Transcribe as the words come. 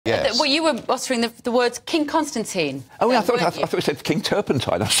Yes. Well, you were uttering the words King Constantine. Oh, I thought it said King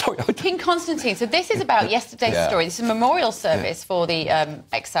Turpentine. I'm sorry. King Constantine. So this is about yesterday's story. This is a memorial service for the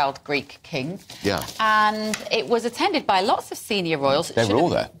exiled Greek king. Yeah. And it was attended by lots of senior royals. They were all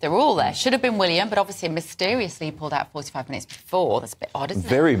there. They were all there. Should have been William, but obviously mysteriously he pulled out 45 minutes before. That's a bit odd, isn't it?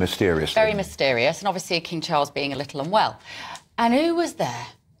 Very mysterious. Very mysterious. And obviously King Charles being a little unwell. And who was there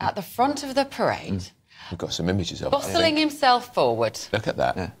at the front of the parade? We've got some images of it. Bustling himself forward. Look at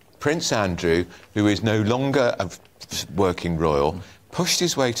that. Yeah. Prince Andrew, who is no longer a working royal, pushed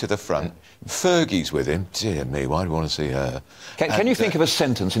his way to the front. Fergie's with him. Dear me, why do we want to see her? Can you think of a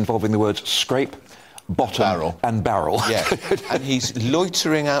sentence involving the words scrape, bottom and barrel? Yeah, and he's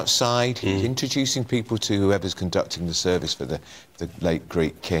loitering outside. He's introducing people to whoever's conducting the service for the late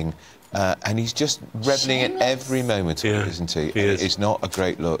Greek king. And he's just revelling in every moment of it, isn't he? It's not a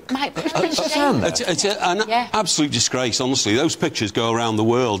great look. It's an absolute disgrace, honestly. Those pictures go around the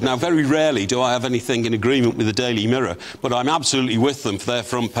world. Now, very rarely do I have anything in agreement with the Daily Mirror, but I'm absolutely with them for their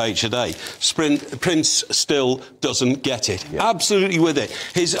front page today. Prince still doesn't get it. Yeah. Absolutely with it.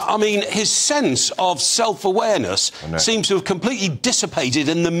 His sense of self-awareness seems to have completely dissipated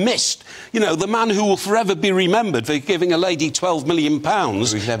in the mist. You know, the man who will forever be remembered for giving a lady £12 million,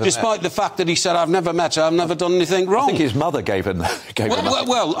 despite the fact that he said, I've never met her, I've never done anything wrong. I think his mother gave him...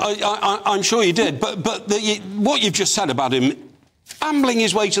 I'm sure he did, but what you've just said about him ambling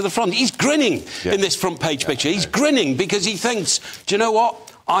his way to the front, he's grinning in this front page picture. He's grinning because he thinks, do you know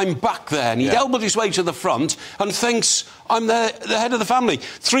what? I'm back there. And he'd elbowed his way to the front and thinks, I'm the head of the family.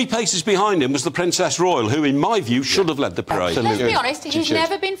 3 paces behind him was the Princess Royal, who, in my view, should have led the parade. Let's be honest, he's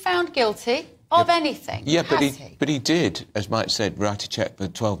never been found guilty of anything. Yeah, but he did, as Mike said, write a cheque for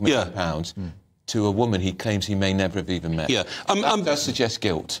 £12 million to a woman he claims he may never have even met. Yeah, that does suggest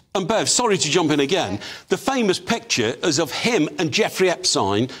guilt. And Bev, sorry to jump in again, the famous picture is of him and Jeffrey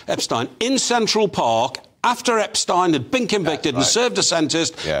Epstein in Central Park after Epstein had been convicted and served a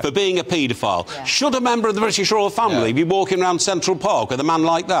sentence for being a paedophile. Yeah. Should a member of the British royal family be walking around Central Park with a man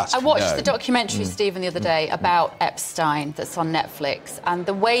like that? I watched the documentary, Stephen, the other day about Epstein that's on Netflix, and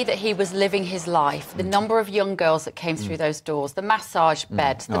the way that he was living his life, the number of young girls that came through those doors, the massage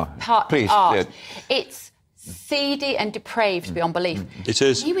beds, the art. It's seedy and depraved beyond belief. It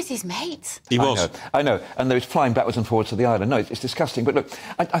is. He was his mate. He was. I know. And they was flying backwards and forwards to the island. No, it's disgusting. But look,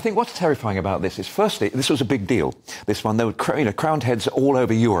 I think what's terrifying about this is, firstly, this was a big deal. This one, there were crowned heads all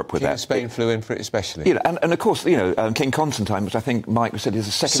over Europe with King that. of Spain flew in for it especially. You know, and of course, you know, King Constantine, which I think Mike said is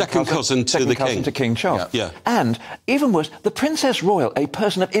a second cousin to King Charles. Yeah. And even worse, the Princess Royal, a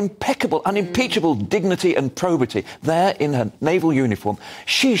person of impeccable, unimpeachable dignity and probity, there in her naval uniform,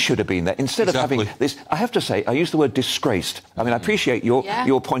 she should have been there instead of having this. I have to say, I use the word disgraced. I mean, I appreciate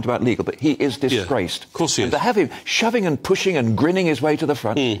your point about legal, but he is disgraced. Of course he is. And to have him shoving and pushing and grinning his way to the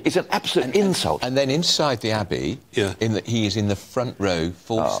front is an absolute insult. And then inside the Abbey, he is in the front row,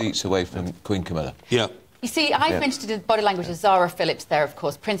 4 seats away from Queen Camilla. Yeah. You see, I've mentioned the body language of Zara Phillips there, of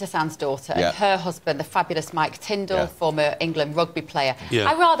course, Princess Anne's daughter, and her husband, the fabulous Mike Tyndall, former England rugby player.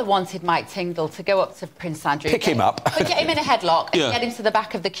 I rather wanted Mike Tyndall to go up to Prince Andrew... Pick him up. Get him in a headlock and get him to the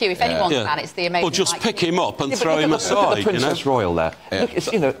back of the queue. If anyone's man, it's the amazing Or just Mike pick him up and throw him aside. Look at the Princess Royal there. Look, it's,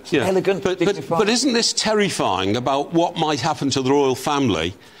 it's elegant, dignified. But isn't this terrifying about what might happen to the royal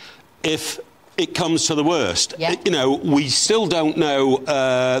family if it comes to the worst? You know, we still don't know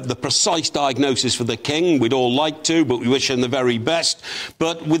the precise diagnosis for the king. We'd all like to, but we wish him the very best.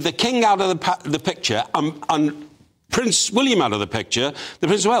 But with the king out of the picture and Prince William out of the picture, the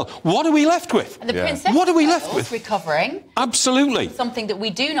Prince of Wales, what are we left with? And the Princess what are we left with? Recovering. Absolutely. Something that we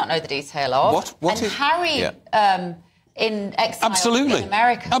do not know the detail of. What is Harry... in exile in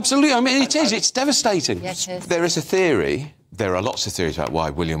America. Absolutely. I mean, it's devastating. Yes, it is. There is a theory. There are lots of theories about why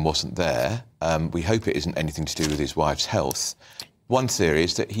William wasn't there. We hope it isn't anything to do with his wife's health. One theory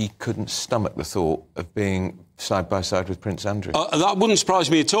is that he couldn't stomach the thought of being side by side with Prince Andrew. That wouldn't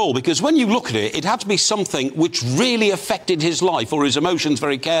surprise me at all, because when you look at it, it had to be something which really affected his life or his emotions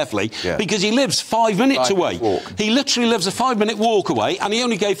very carefully, because he lives 5 minutes away. He literally lives a 5-minute walk away, and he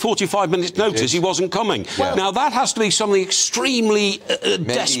only gave 45 minutes notice he wasn't coming. Now, that has to be something extremely desperate.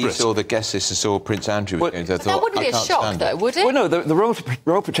 Maybe he saw the guest list and saw Prince Andrew. That wouldn't be a shock, though, would it? Well, no, the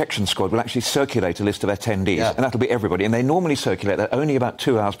Royal Protection Squad will actually circulate a list of attendees, and that'll be everybody, and they normally circulate that only about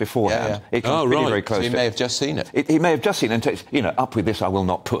 2 hours beforehand. It comes very close. So he may have just seen it. He may have just seen it and said, you know, up with this I will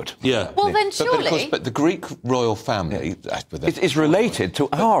not put. Well, then surely... But the Greek royal family... It's related to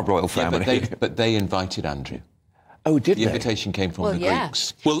our royal family. But they invited Andrew. Oh, did the invitation came from the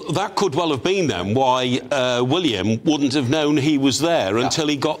Greeks. Well, that could well have been then why William wouldn't have known he was there until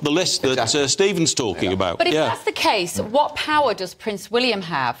he got the list that Stephen's talking about. But if that's the case, what power does Prince William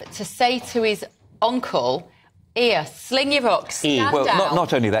have to say to his uncle, here, sling your hook, stand well, down?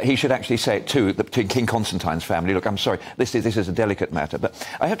 not only that, he should actually say it to King Constantine's family. Look, I'm sorry, this is a delicate matter, but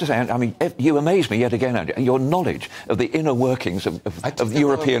I have to say, I mean, you amaze me yet again, Andrew, your knowledge of the inner workings of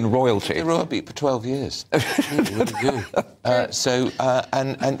European royalty. The royal beat for 12 years. Yes,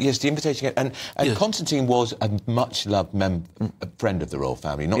 the invitation, and Constantine was a much-loved friend of the royal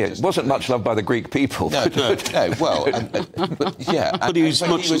family. Not just wasn't much loved by the Greek people. No, well, but he was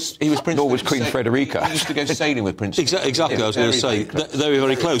Prince. Nor was Queen Frederica. He used to go sailing with Prince. Exactly, I was going to say, very,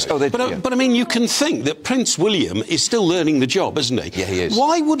 very close. But I mean, you can think that Prince William is still learning the job, isn't he? Yeah, he is.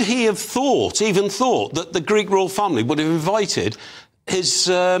 Why would he have even thought that the Greek royal family would have invited his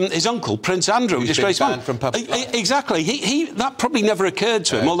uncle, Prince Andrew, disgraced man from public life. Exactly. That probably never occurred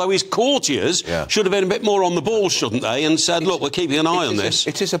to him, although his courtiers should have been a bit more on the ball, shouldn't they, and said, look, we're keeping an eye on this.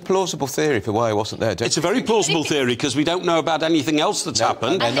 It is a plausible theory for why he wasn't there. It's a very plausible theory, because we don't know about anything else that's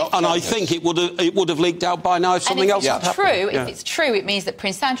happened, and I think it would have leaked out by now if something else had happened. If it's true, it means that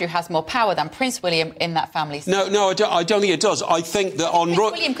Prince Andrew has more power than Prince William in that family. No, I don't think it does. I think that Prince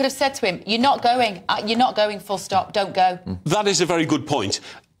William could have said to him, you're not going, full stop, don't go. That is a very good point.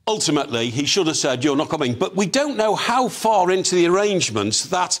 Ultimately, he should have said, you're not coming. But we don't know how far into the arrangements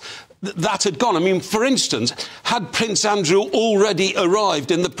that had gone. I mean, for instance, had Prince Andrew already arrived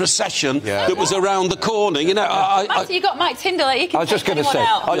in the procession that was around the corner? You know, you got Mike Tyndall. I was just going to say,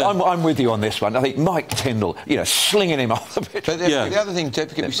 I'm with you on this one. I think Mike Tyndall, slinging him off the pitch. But the other thing, don't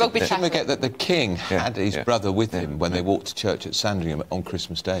forget that the king had his brother with him when they walked to church at Sandringham on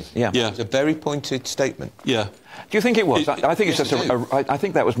Christmas Day. It's a very pointed statement. Yeah. Do you think it was? I think it's just I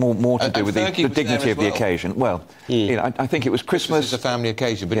think that was more to do with the dignity of the occasion. Well, I think it was Christmas. This is a family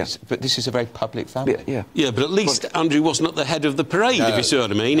occasion, but this is a very public family. Yeah, but at least Andrew wasn't at the head of the parade, if you see what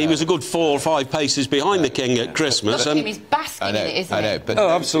I mean. He was a good 4 or 5 paces behind the king at Christmas. And he's basking in it, isn't he? I know, but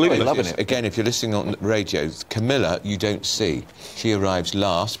absolutely. Loving it. Again, if you're listening on the radio, Camilla, you don't see. She arrives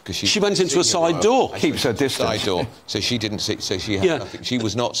last because she went into a side door. Keeps her distance. Side door. So she didn't see. So she had nothing. She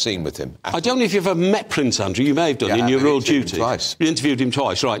was not seen with him. I don't know if you've ever met Prince Andrew. You may have done in your royal duty. You interviewed him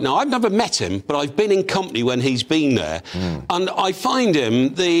twice, right? Now, I've never met him, but I've been in company when he's been there, and I find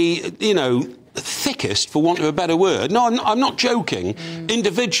him thickest, for want of a better word. No, I'm not joking.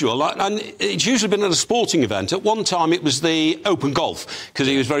 Individual, and it's usually been at a sporting event. At one time, it was the Open Golf, because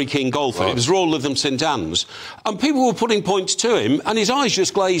he was very keen golfer. It was Royal Lytham St Anne's. And people were putting points to him, and his eyes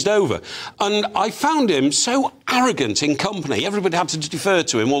just glazed over. And I found him so arrogant in company. Everybody had to defer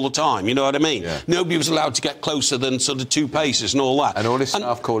to him all the time, you know what I mean? Nobody was allowed to get closer than sort of 2 paces and all that. And all his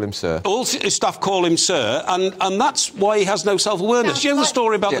staff call him sir. All his staff call him sir, and that's why he has no self-awareness. Do you know the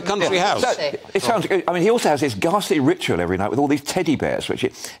story about the country house? It sounds. I mean, he also has this ghastly ritual every night with all these teddy bears, which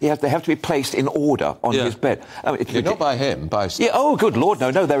they have to be placed in order on his bed. I mean, not by him, by. Oh, good Lord,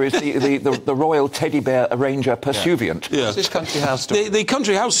 no. There is the royal teddy bear arranger pursuivant. What's this country house story? The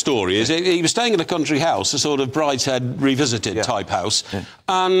country house story is he was staying in a country house, a sort of Brideshead Revisited type house,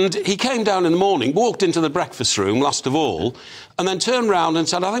 and he came down in the morning, walked into the breakfast room last of all, and then turned round and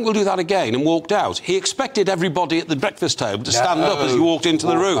said, I think we'll do that again, and walked out. He expected everybody at the breakfast table to stand up as he walked into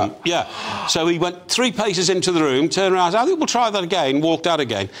the room. So he went 3 paces into the room, turned around, I think we'll try that again, walked out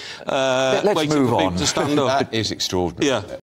again. Let's move on. To stand up. That is extraordinary.